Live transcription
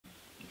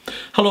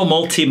Hello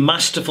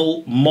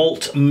multi-masterful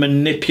malt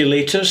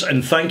manipulators,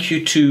 and thank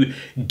you to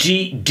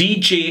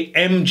DJ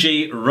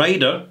MJ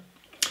Ryder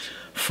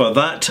for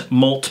that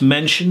malt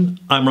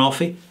mention. I'm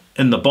Ralphie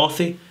in the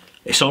bothy.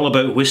 It's all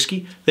about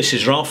whiskey. This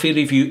is Ralphie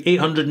Review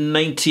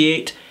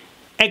 898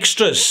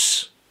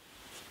 Extras,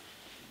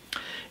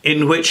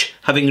 in which,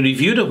 having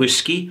reviewed a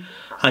whiskey,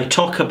 I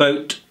talk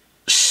about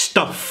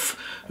stuff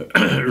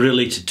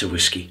related to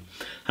whiskey.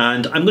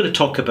 And I'm going to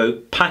talk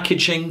about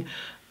packaging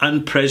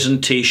and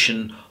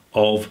presentation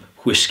of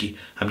whiskey.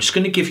 I'm just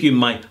going to give you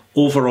my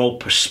overall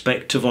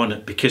perspective on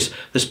it because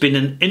there's been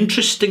an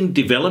interesting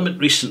development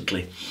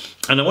recently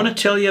and I want to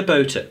tell you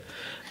about it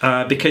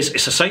because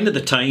it's a sign of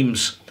the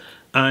times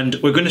and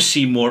we're going to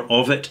see more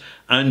of it,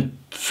 and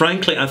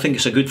frankly I think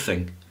it's a good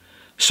thing,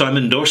 so I'm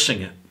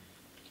endorsing it.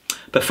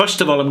 But first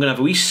of all, I'm going to have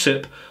a wee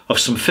sip of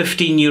some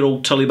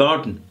 15-year-old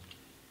Tullibardine.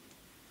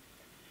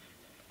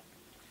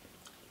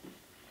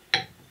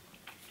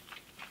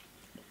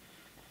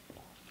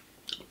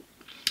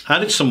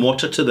 Added some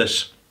water to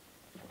this.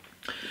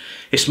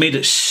 It's made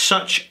it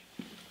such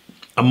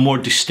a more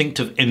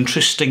distinctive,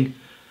 interesting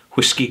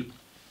whiskey.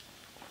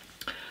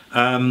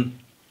 It's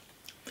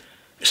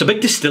a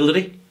big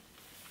distillery.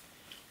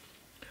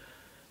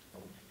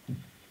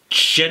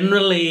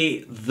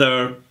 Generally,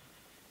 their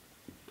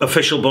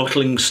official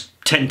bottlings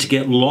tend to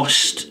get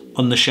lost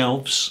on the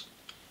shelves.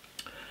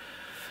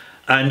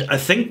 And I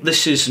think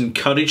this has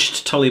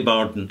encouraged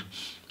Tullibardine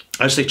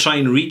as they try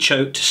and reach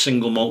out to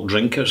single malt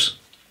drinkers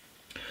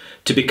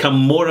to become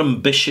more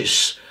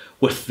ambitious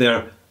with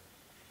their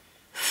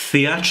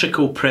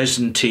theatrical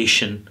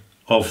presentation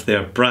of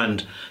their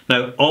brand.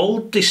 Now, all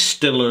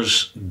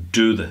distillers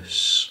do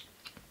this.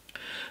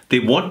 They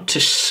want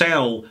to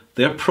sell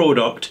their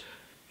product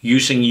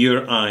using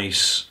your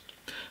eyes.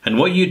 And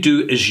what you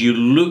do is you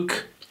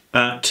look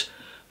at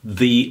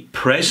the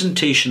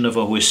presentation of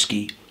a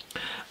whiskey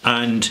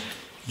and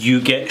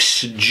you get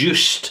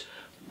seduced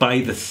by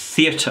the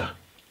theatre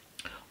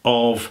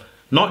of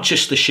not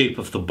just the shape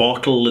of the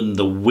bottle and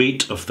the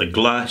weight of the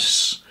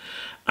glass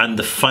and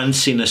the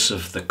fanciness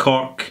of the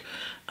cork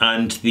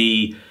and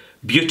the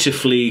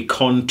beautifully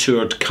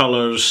contoured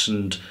colours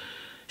and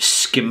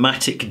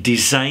schematic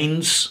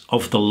designs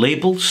of the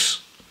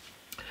labels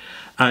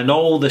and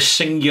all the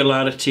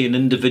singularity and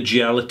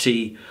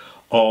individuality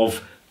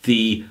of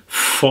the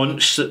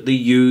fonts that they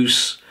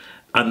use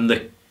and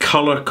the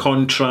colour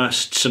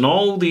contrasts and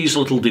all these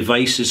little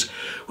devices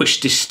which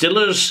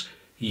distillers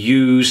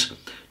use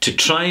to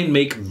try and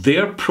make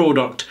their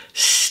product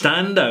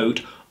stand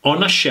out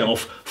on a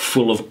shelf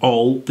full of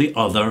all the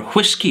other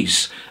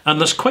whiskies. And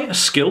there's quite a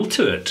skill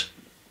to it.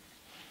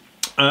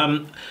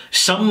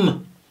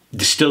 Some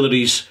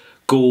distilleries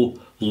go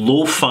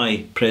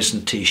lo-fi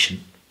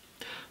presentation,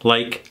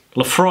 like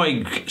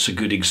Laphroaig is a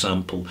good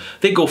example.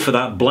 They go for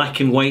that black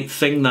and white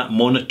thing, that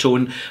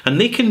monotone, and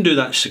they can do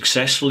that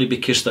successfully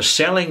because they're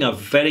selling a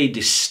very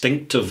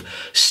distinctive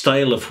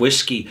style of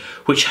whiskey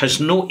which has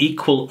no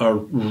equal or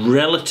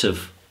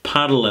relative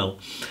parallel.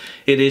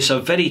 It is a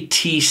very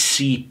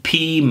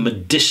TCP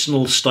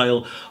medicinal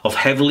style of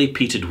heavily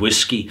peated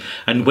whiskey,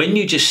 and when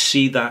you just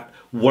see that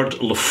word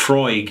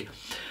Laphroaig,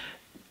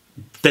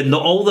 then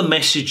all the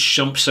message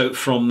jumps out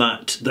from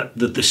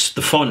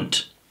the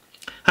font.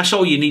 That's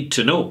all you need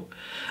to know.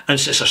 And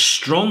it's a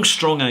strong,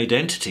 strong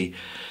identity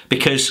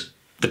because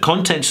the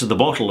contents of the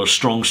bottle are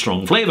strong,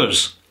 strong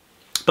flavours.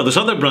 But there's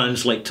other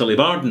brands like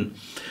Tullibardine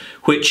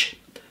which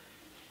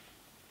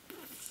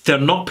they're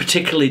not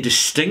particularly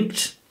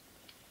distinct.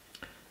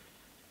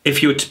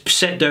 If you were to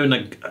sit down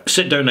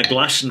a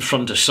glass in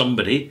front of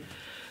somebody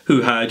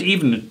who had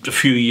even a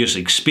few years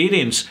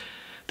experience,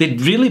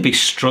 they'd really be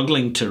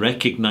struggling to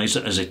recognise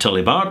it as a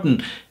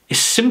Tullibardine. It's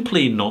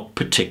simply not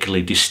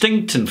particularly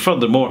distinct, and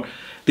furthermore,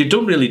 they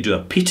don't really do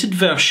a peated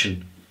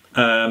version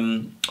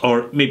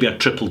or maybe a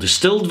triple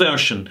distilled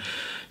version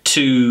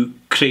to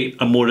create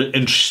a more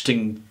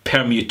interesting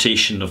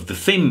permutation of the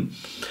theme.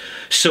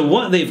 So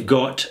what they've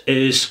got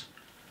is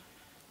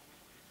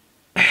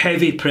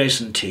heavy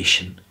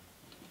presentation,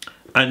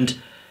 and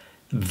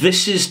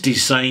this is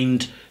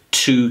designed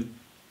to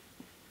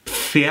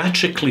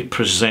theatrically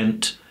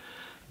present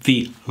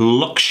the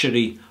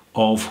luxury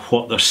of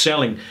what they're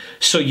selling.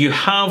 So you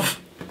have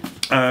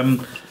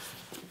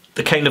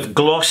the kind of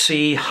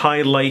glossy,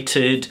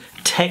 highlighted,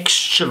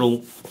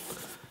 textural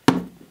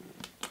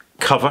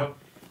cover.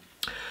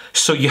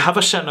 So you have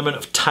a certain amount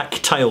of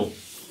tactile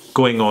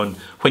going on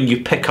when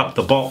you pick up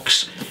the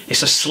box.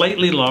 It's a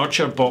slightly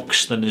larger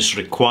box than is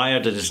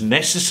required, it is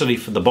necessary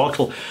for the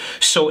bottle,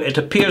 so it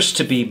appears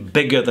to be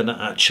bigger than it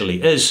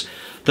actually is.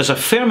 There's a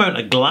fair amount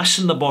of glass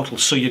in the bottle,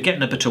 so you're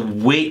getting a bit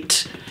of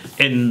weight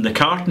in the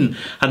carton,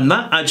 and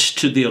that adds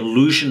to the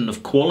illusion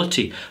of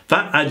quality.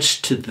 That adds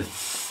to the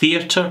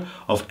theatre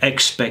of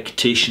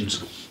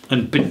expectations.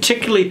 And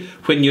particularly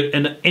when you're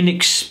an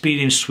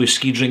inexperienced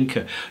whiskey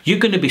drinker, you're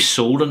going to be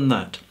sold on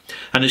that.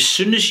 And as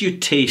soon as you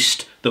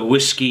taste the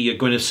whiskey, you're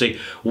going to say,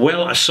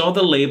 well, I saw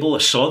the label, I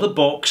saw the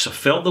box, I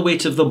felt the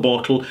weight of the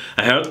bottle,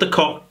 I heard the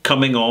cork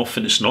coming off,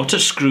 and it's not a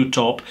screw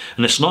top,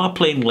 and it's not a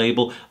plain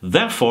label,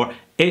 therefore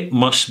it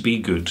must be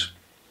good.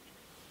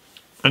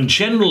 And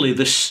generally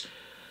this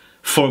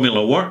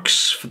formula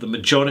works for the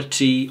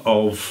majority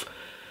of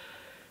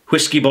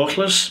whisky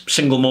bottlers,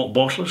 single malt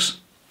bottlers.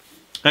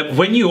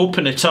 When you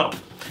open it up,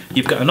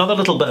 you've got another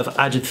little bit of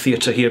added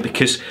theatre here,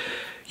 because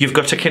you've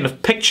got a kind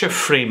of picture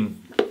frame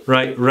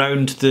right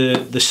round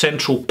the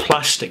central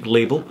plastic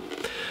label.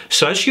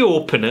 So as you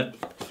open it,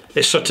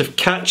 it sort of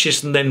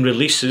catches and then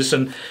releases,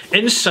 and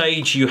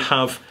inside you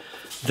have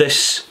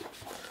this,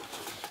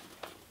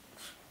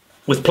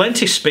 with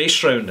plenty of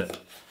space around it,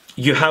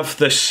 you have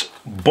this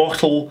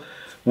bottle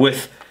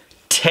with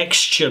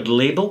textured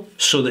label,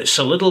 so that it's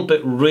a little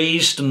bit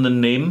raised in the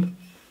name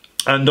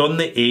and on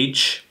the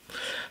edge,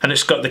 and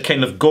it's got the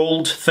kind of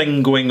gold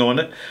thing going on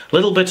it, a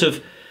little bit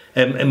of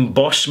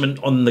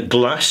embossment on the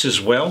glass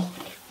as well.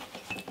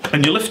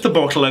 And you lift the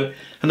bottle out,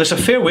 and there's a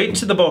fair weight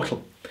to the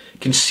bottle. You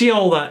can see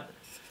all that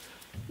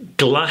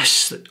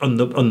glass on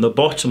the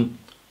bottom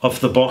of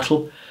the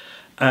bottle,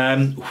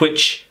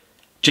 which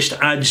just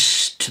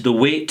adds to the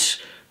weight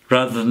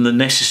rather than the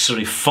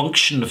necessary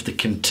function of the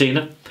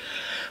container.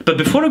 But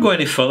before I go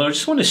any further, I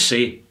just want to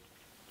say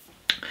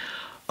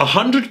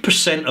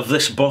 100% of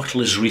this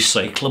bottle is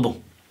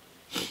recyclable.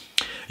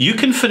 You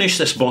can finish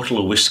this bottle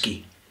of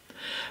whiskey,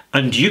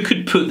 and you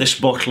could put this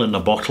bottle in a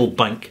bottle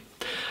bank.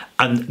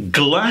 And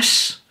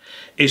glass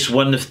is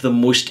one of the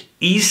most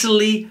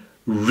easily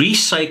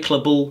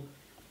recyclable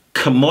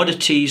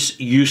commodities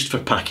used for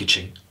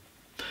packaging.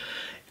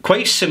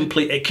 Quite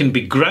simply, it can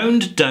be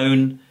ground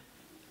down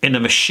in a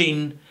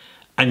machine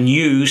and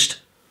used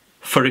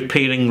for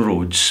repairing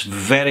roads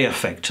very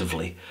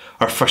effectively,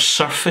 or for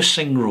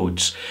surfacing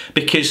roads,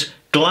 because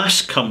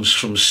glass comes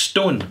from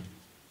stone,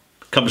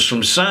 comes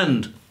from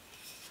sand.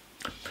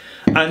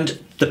 And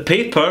the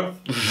paper,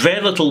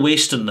 very little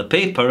waste in the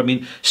paper, I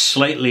mean,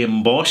 slightly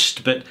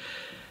embossed, but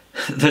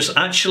there's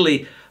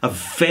actually a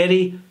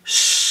very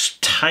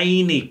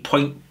tiny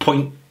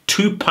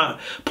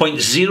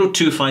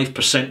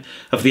 0.025%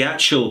 of the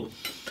actual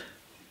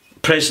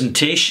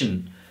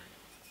presentation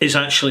is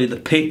actually the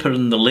paper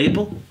and the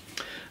label.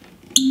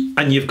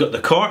 And you've got the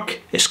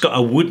cork, it's got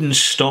a wooden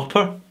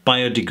stopper,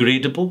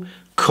 biodegradable,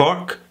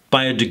 cork,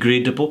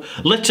 biodegradable.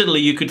 Literally,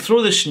 you could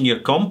throw this in your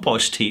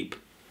compost heap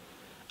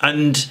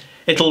and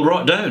it'll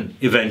rot down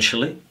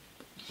eventually.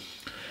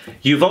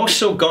 You've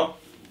also got,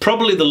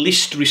 probably the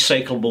least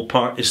recyclable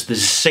part is the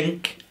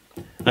zinc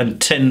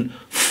and tin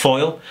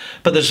foil,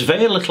 but there's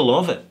very little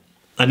of it.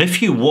 And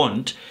if you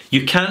want,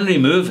 you can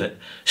remove it,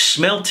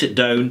 smelt it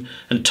down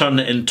and turn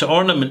it into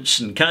ornaments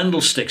and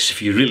candlesticks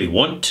if you really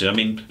want to. I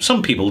mean,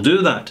 some people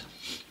do that.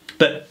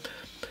 But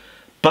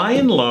by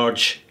and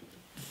large,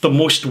 the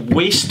most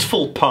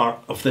wasteful part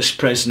of this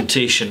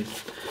presentation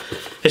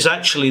is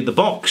actually the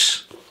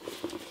box.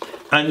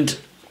 And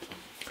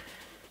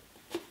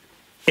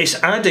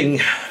it's adding,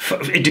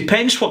 it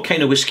depends what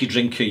kind of whiskey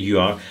drinker you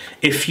are.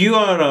 If you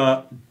are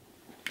a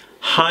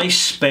high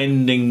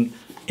spending,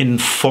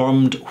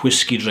 informed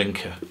whiskey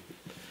drinker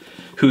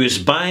who is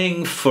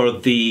buying for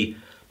the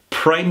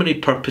primary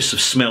purpose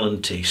of smell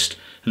and taste,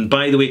 and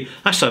by the way,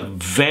 that's a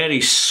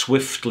very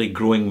swiftly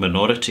growing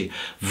minority,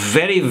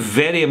 very,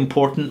 very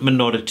important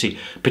minority,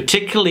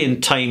 particularly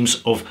in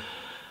times of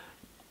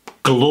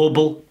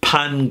global,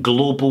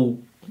 pan-global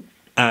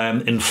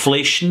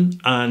inflation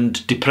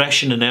and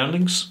depression in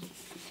earnings.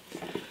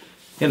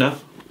 You know,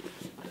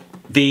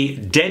 the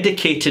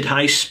dedicated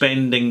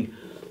high-spending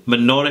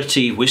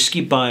minority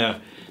whiskey buyer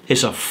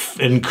is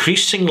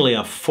increasingly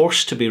a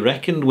force to be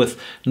reckoned with,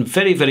 and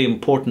very, very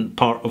important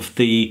part of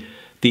the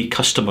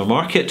customer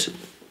market.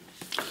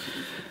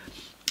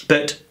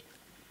 But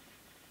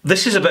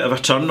this is a bit of a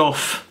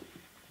turn-off,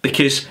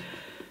 because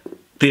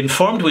the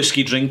informed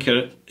whiskey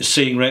drinker is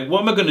saying, right,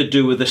 what am I going to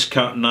do with this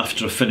carton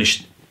after I've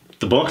finished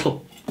the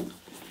bottle?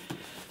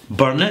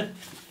 Burn it?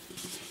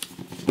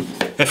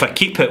 If I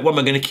keep it, what am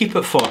I going to keep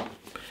it for?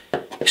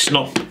 It's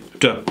not,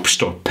 do I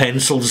store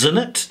pencils in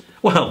it?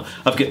 Well,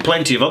 I've got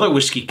plenty of other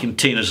whiskey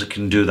containers I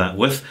can do that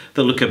with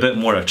that look a bit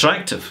more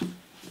attractive.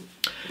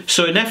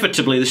 So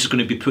inevitably this is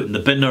going to be put in the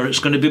bin, or it's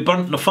going to be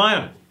burnt in a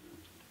fire.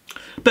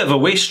 Bit of a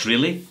waste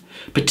really,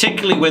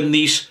 particularly when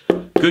these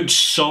good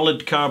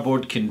solid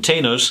cardboard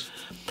containers,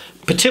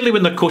 particularly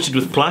when they're coated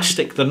with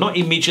plastic, they're not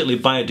immediately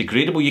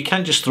biodegradable. You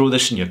can't just throw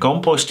this in your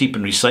compost heap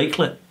and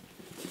recycle it.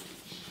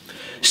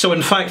 So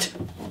in fact,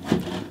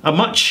 a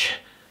much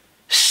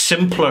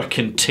simpler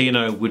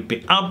container would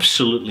be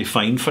absolutely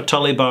fine for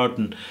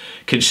Tullibardine,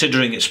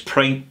 considering its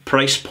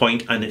price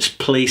point and its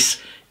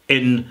place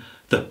in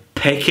the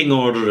pecking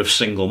order of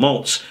single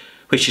malts,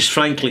 which is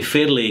frankly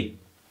fairly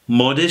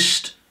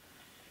modest,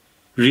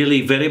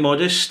 really very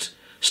modest.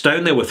 It's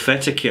down there with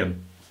Fettercairn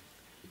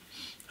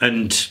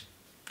and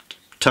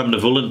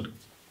Tarnavulin.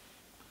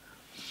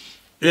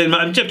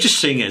 I'm just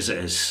saying it as it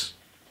is.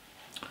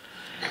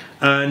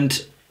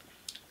 And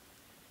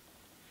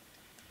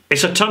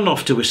it's a turn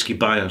off to whiskey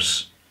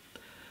buyers.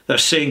 They're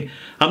saying,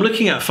 I'm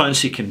looking at a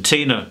fancy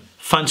container,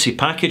 fancy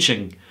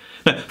packaging.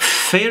 Now,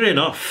 fair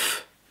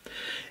enough.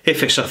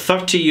 If it's a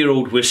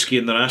 30-year-old whisky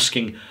and they're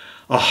asking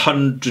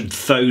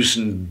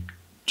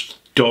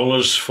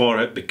 $100,000 for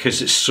it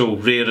because it's so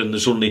rare and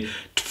there's only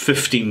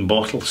 15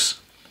 bottles,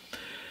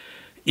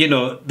 you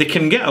know, they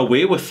can get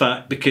away with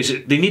that because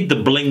they need the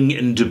bling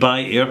in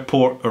Dubai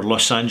airport or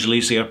Los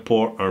Angeles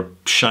airport or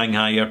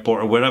Shanghai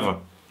airport or wherever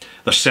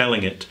they're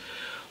selling it,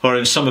 or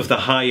in some of the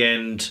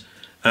high-end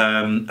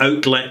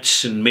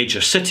outlets in major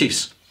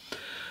cities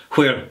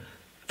where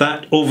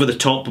that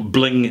over-the-top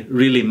bling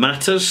really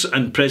matters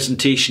and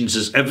presentations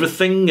is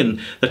everything,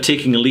 and they're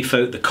taking a leaf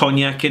out the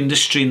cognac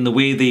industry in the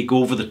way they go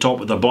over the top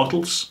with their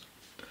bottles,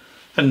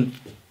 and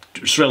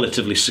it's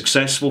relatively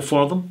successful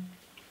for them.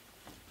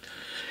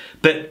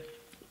 But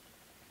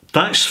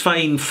that's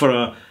fine for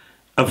a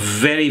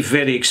very,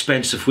 very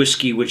expensive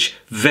whisky which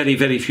very,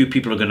 very few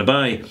people are going to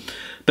buy.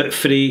 But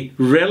for a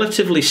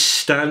relatively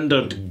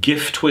standard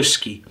gift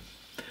whisky,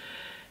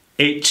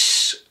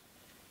 it's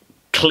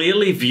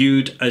clearly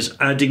viewed as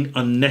adding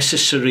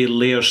unnecessary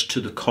layers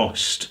to the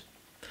cost.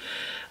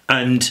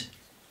 And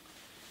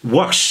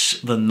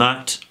worse than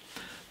that,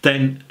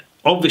 then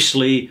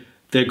obviously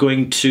they're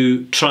going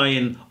to try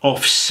and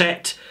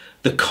offset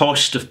the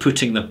cost of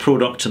putting the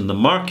product in the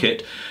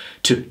market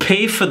to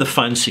pay for the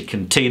fancy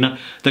container.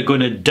 They're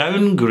going to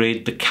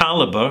downgrade the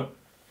calibre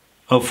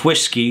of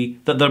whisky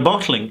that they're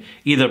bottling,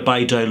 either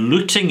by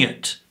diluting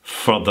it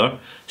further,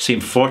 say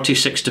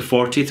 46 to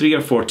 43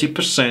 or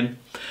 40%,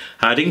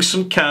 adding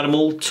some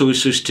caramel so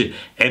as to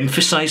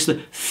emphasise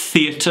the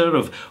theatre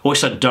of, oh,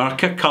 it's a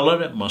darker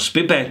colour, it must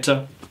be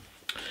better,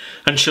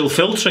 and chill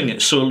filtering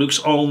it so it looks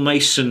all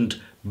nice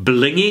and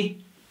blingy.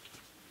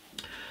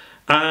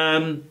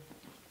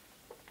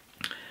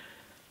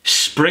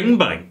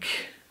 Springbank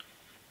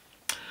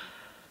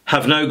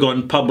have now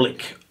gone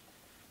public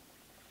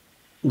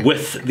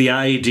with the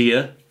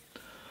idea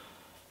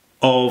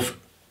of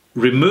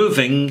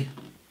removing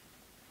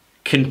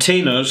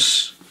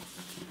containers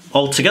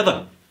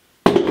altogether,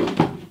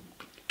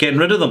 getting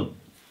rid of them.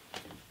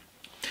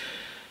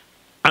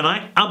 And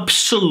I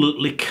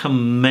absolutely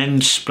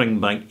commend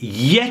Springbank.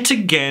 Yet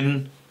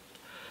again,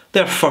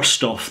 they're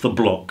first off the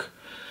block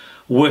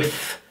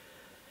with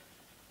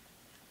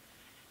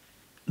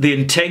the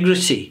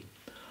integrity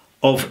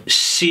of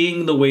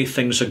seeing the way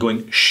things are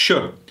going.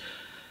 Sure,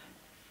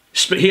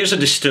 here's a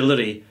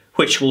distillery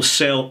which will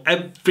sell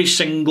every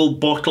single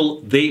bottle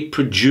they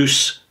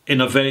produce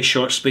in a very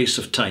short space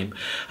of time.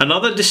 And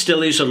other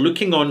distilleries are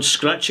looking on,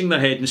 scratching their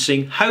head and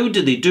saying, how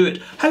do they do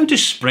it? How does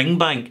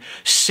Springbank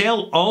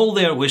sell all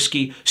their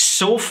whisky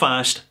so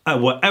fast at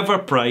whatever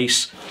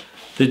price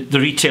the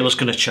retailer's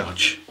going to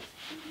charge?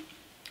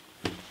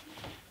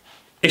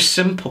 It's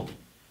simple.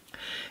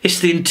 It's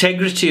the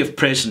integrity of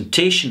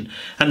presentation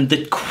and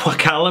the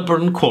calibre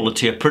and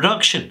quality of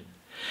production.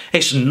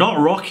 It's not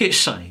rocket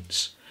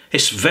science.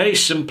 It's very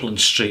simple and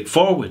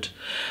straightforward.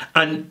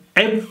 And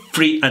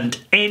every and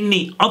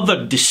any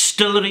other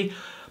distillery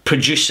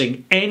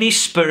producing any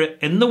spirit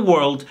in the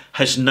world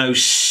has now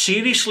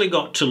seriously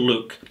got to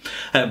look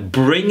at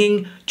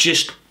bringing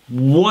just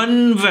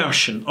one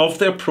version of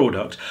their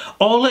product.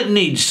 All it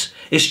needs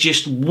is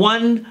just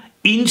one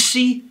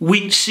eensy,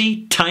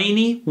 weensy,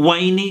 tiny,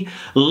 whiny,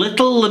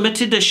 little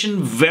limited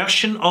edition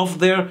version of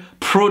their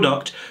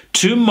product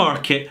to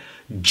market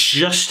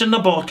just in a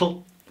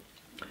bottle.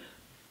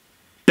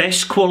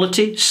 Best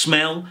quality,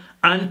 smell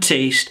and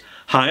taste,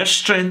 higher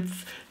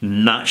strength,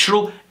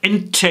 natural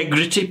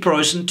integrity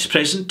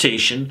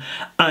presentation,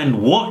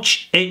 and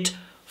watch it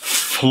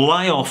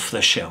fly off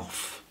the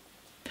shelf.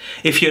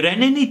 If you're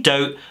in any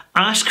doubt,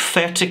 ask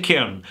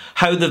Fertikern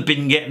how they've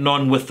been getting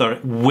on with their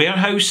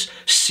warehouse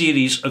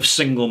series of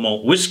single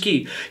malt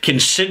whisky,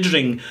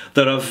 considering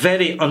they're a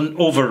very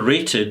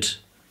overrated,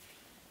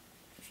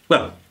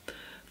 well,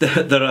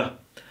 they're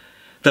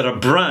a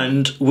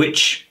brand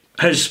which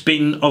has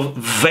been of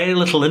very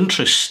little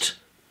interest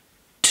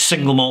to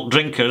single malt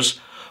drinkers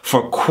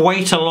for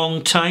quite a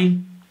long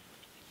time.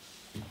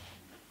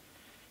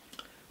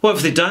 What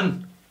have they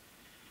done?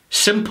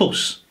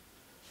 Simples.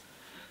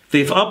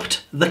 They've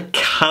upped the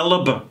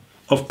calibre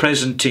of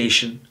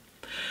presentation.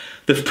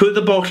 They've put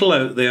the bottle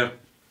out there,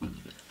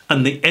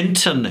 and the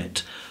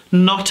internet,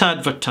 not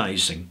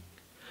advertising,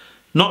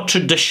 not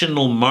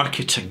traditional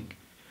marketing,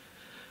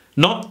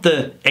 not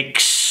the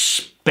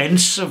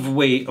expensive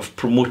way of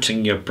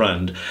promoting your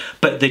brand,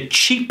 but the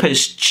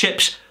cheapest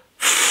chips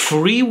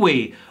free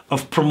way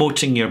of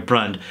promoting your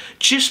brand.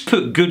 Just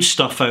put good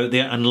stuff out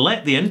there and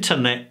let the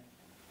internet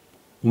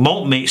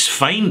malt mates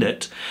find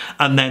it,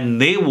 and then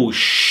they will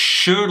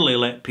surely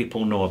let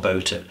people know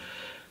about it.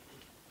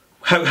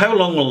 How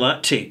long will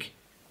that take?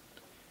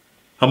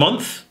 A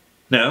month?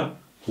 No.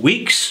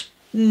 Weeks?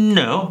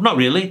 No, not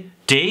really.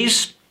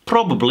 Days?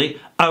 Probably.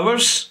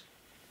 Hours?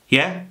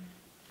 Yeah.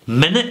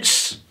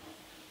 Minutes?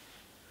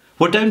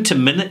 We're down to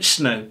minutes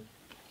now.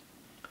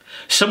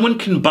 Someone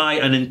can buy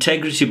an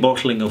integrity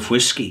bottling of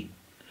whisky,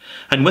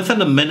 and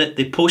within a minute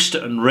they post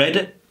it on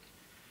Reddit,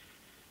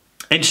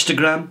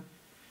 Instagram,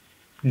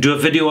 do a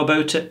video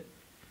about it.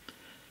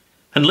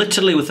 And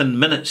literally within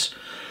minutes,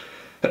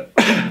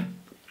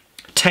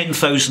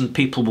 10,000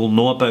 people will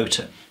know about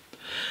it.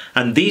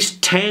 And these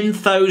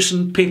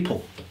 10,000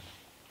 people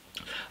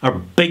are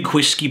big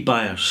whisky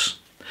buyers.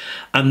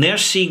 And they're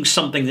seeing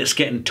something that's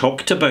getting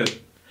talked about.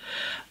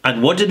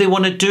 And what do they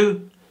want to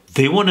do?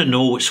 They want to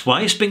know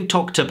why it's being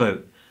talked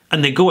about.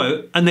 And they go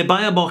out and they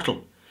buy a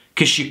bottle.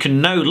 Because you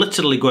can now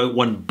literally go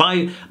out and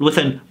buy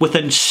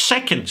within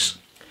seconds.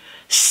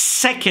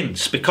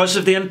 Seconds, because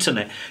of the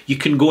internet, you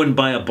can go and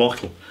buy a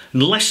bottle.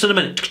 In less than a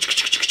minute,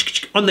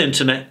 on the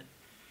internet.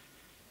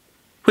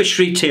 Which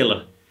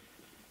retailer?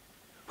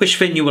 Which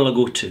venue will I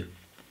go to?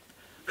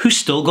 Who's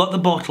still got the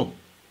bottle?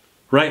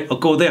 Right, I'll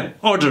go there.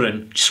 Order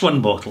in, just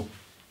one bottle.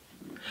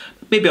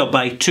 Maybe I'll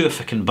buy two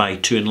if I can buy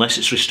two, unless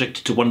it's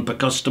restricted to one per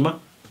customer.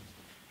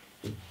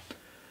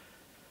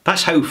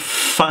 That's how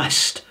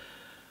fast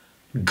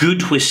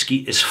good whisky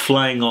is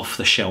flying off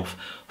the shelf.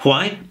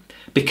 Why?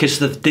 Because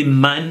the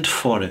demand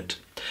for it.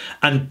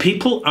 And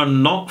people are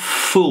not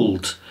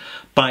fooled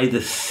by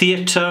the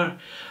theatre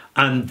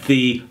and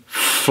the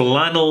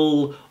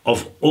flannel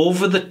of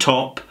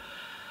over-the-top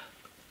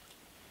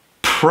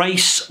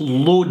price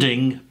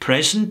loading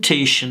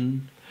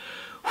presentation,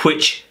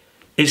 which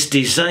is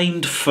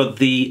designed for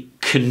the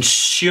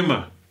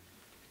consumer,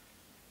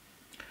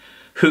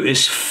 who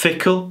is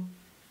fickle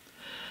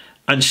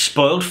and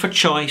spoiled for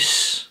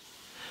choice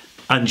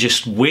and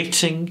just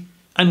waiting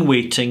and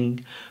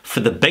waiting for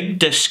the big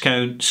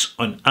discounts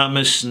on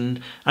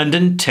Amazon and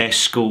in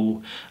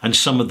Tesco and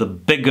some of the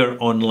bigger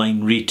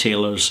online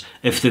retailers,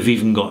 if they've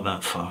even got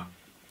that far.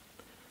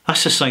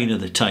 That's a sign of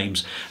the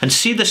times. And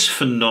see this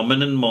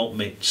phenomenon, malt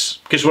mates,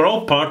 because we're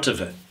all part of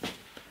it.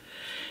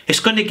 It's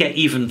going to get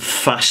even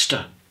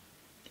faster.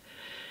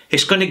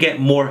 It's going to get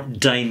more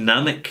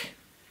dynamic.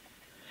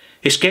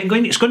 It's going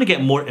to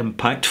get more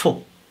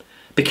impactful,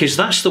 because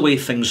that's the way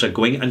things are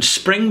going. And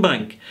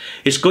Springbank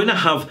is going to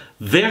have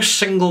their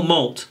single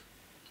malt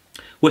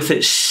with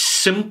its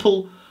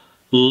simple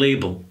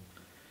label,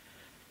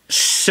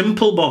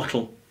 simple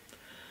bottle,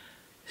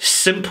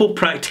 simple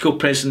practical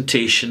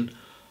presentation,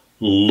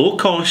 low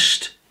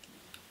cost,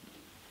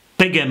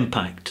 big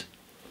impact.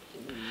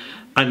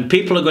 And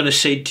people are going to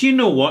say, do you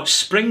know what?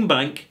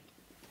 Springbank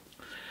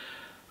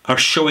are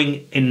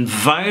showing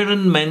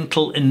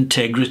environmental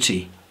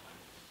integrity.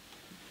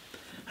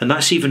 And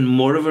that's even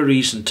more of a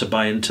reason to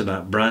buy into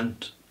that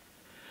brand.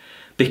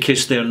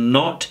 Because they're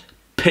not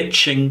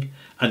pitching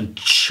and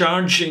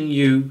charging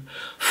you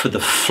for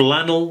the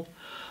flannel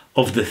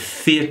of the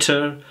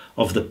theatre,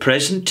 of the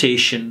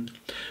presentation,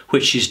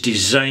 which is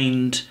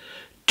designed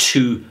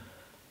to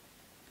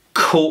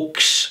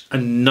coax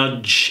and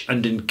nudge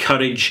and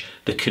encourage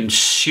the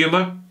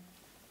consumer,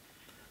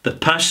 the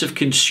passive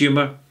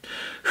consumer,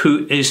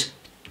 who is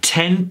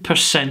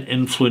 10%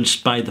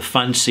 influenced by the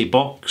fancy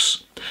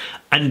box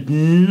and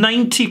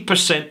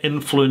 90%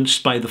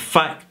 influenced by the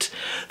fact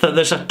that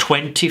there's a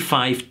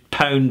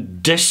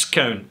 £25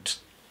 discount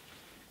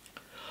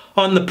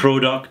on the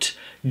product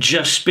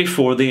just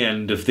before the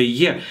end of the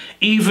year.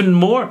 Even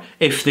more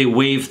if they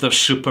waive their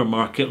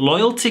supermarket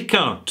loyalty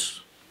card.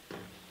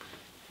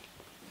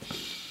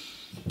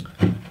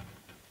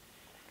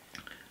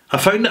 I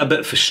found it a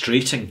bit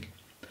frustrating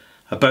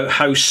about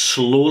how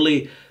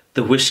slowly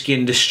the whisky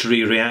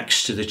industry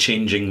reacts to the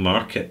changing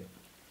market.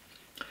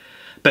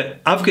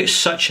 But I've got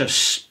such a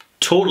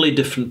totally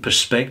different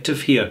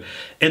perspective here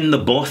in the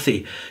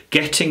bothy,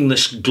 getting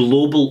this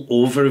global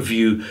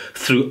overview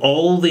through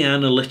all the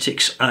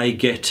analytics I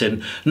get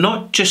in,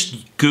 not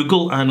just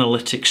Google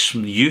Analytics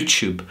from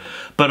YouTube,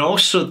 but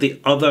also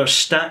the other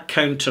Stat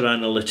Counter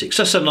Analytics.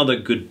 That's another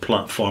good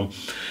platform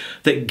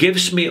that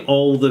gives me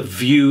all the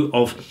view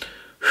of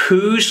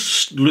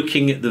who's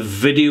looking at the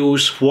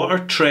videos, what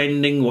are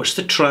trending, what's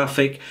the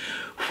traffic,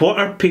 what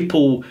are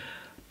people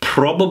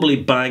probably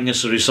buying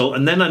as a result,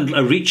 and then I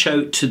reach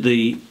out to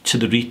the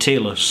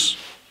retailers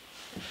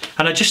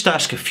and I just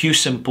ask a few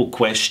simple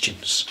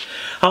questions.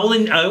 I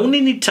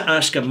only need to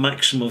ask a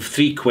maximum of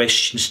 3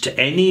 questions to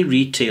any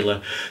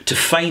retailer to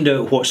find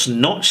out what's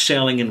not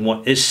selling and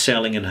what is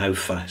selling and how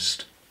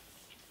fast.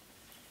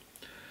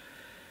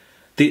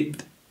 The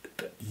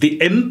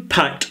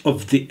impact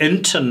of the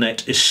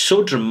internet is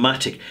so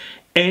dramatic.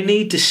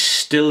 Any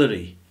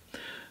distillery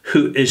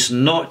who is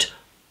not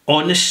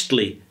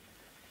honestly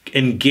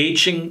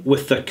engaging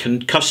with their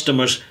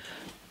customers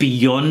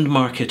beyond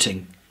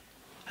marketing,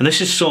 and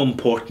this is so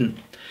important,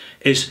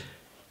 is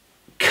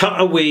cut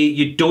away.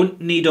 You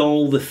don't need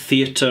all the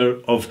theatre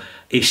of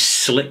a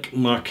slick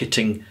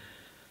marketing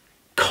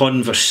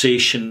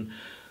conversation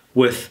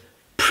with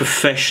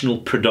professional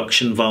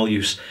production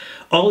values.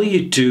 All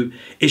you do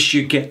is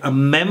you get a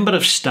member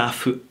of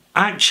staff who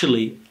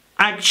actually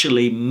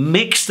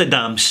makes the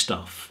damn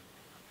stuff.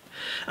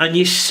 and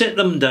you sit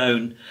them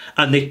down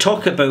and they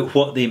talk about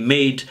what they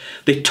made,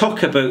 they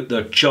talk about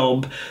their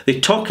job, they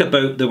talk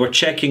about they were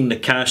checking the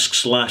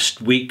casks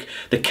last week,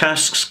 the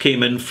casks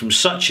came in from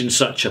such and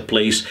such a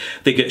place,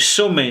 they get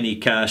so many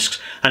casks,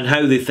 and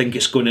how they think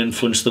it's going to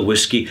influence the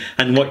whisky,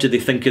 and what do they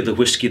think of the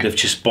whisky they've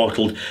just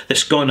bottled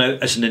that's gone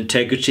out as an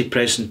integrity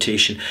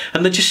presentation.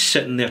 And they're just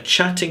sitting there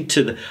chatting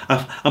to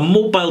a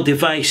mobile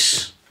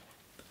device.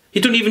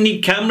 You don't even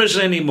need cameras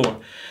anymore.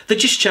 They're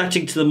just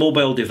chatting to the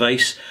mobile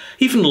device,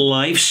 even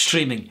live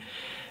streaming.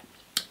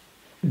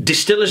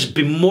 Distillers,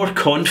 be more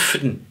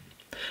confident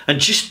and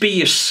just be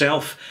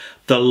yourself.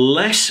 The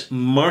less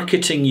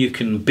marketing you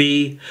can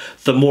be,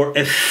 the more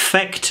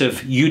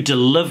effective you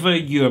deliver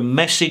your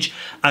message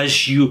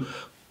as you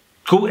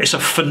go. It's a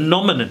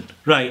phenomenon,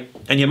 right?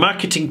 And your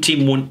marketing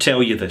team won't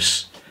tell you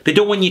this. They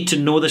don't want you to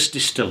know this,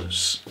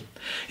 distillers.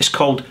 It's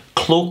called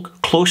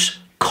close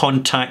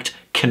contact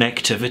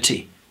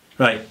connectivity,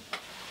 right?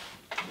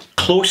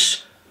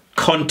 Close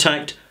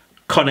contact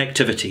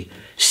connectivity,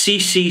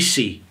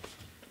 CCC.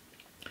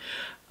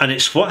 And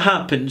it's what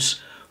happens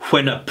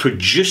when a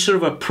producer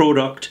of a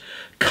product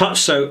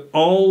cuts out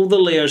all the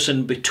layers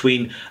in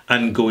between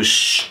and goes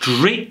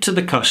straight to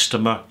the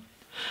customer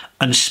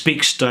and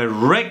speaks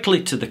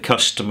directly to the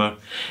customer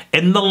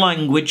in the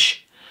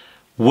language,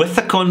 with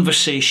a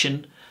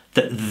conversation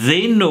that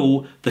they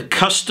know the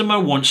customer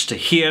wants to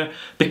hear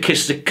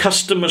because the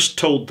customer's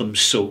told them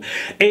so.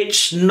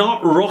 It's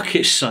not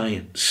rocket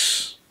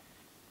science.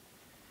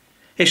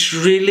 It's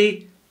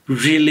really,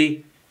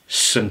 really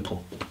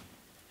simple.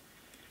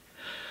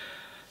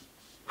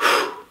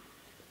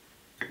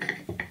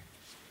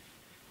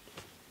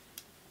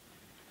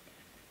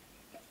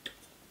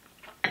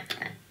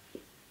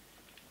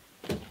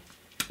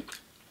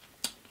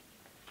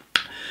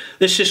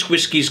 This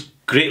whisky's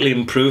greatly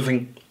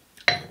improving.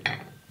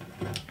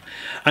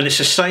 And it's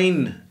a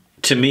sign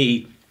to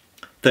me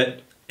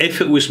that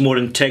if it was more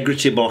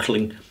integrity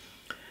bottling,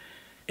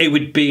 it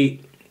would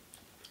be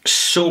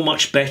so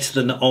much better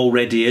than it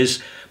already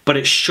is. But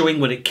it's showing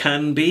what it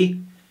can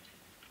be.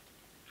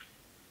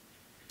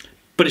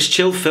 But it's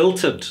chill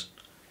filtered.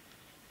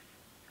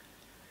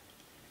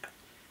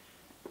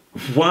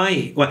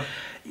 Why? Well,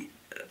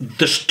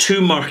 there's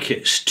two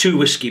markets, two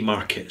whisky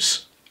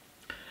markets.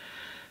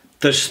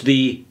 There's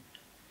the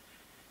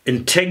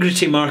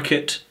integrity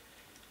market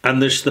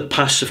and there's the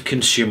passive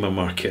consumer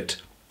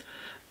market.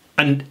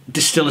 And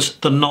distillers,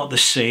 they're not the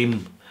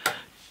same.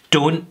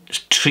 Don't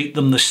treat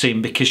them the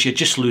same because you're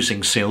just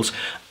losing sales.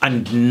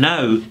 And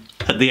now,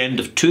 at the end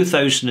of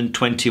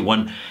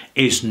 2021,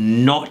 is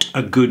not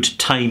a good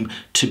time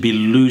to be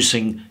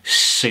losing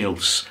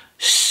sales.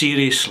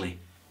 Seriously.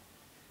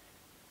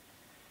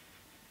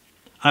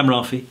 I'm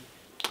Ralfy.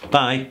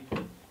 Bye.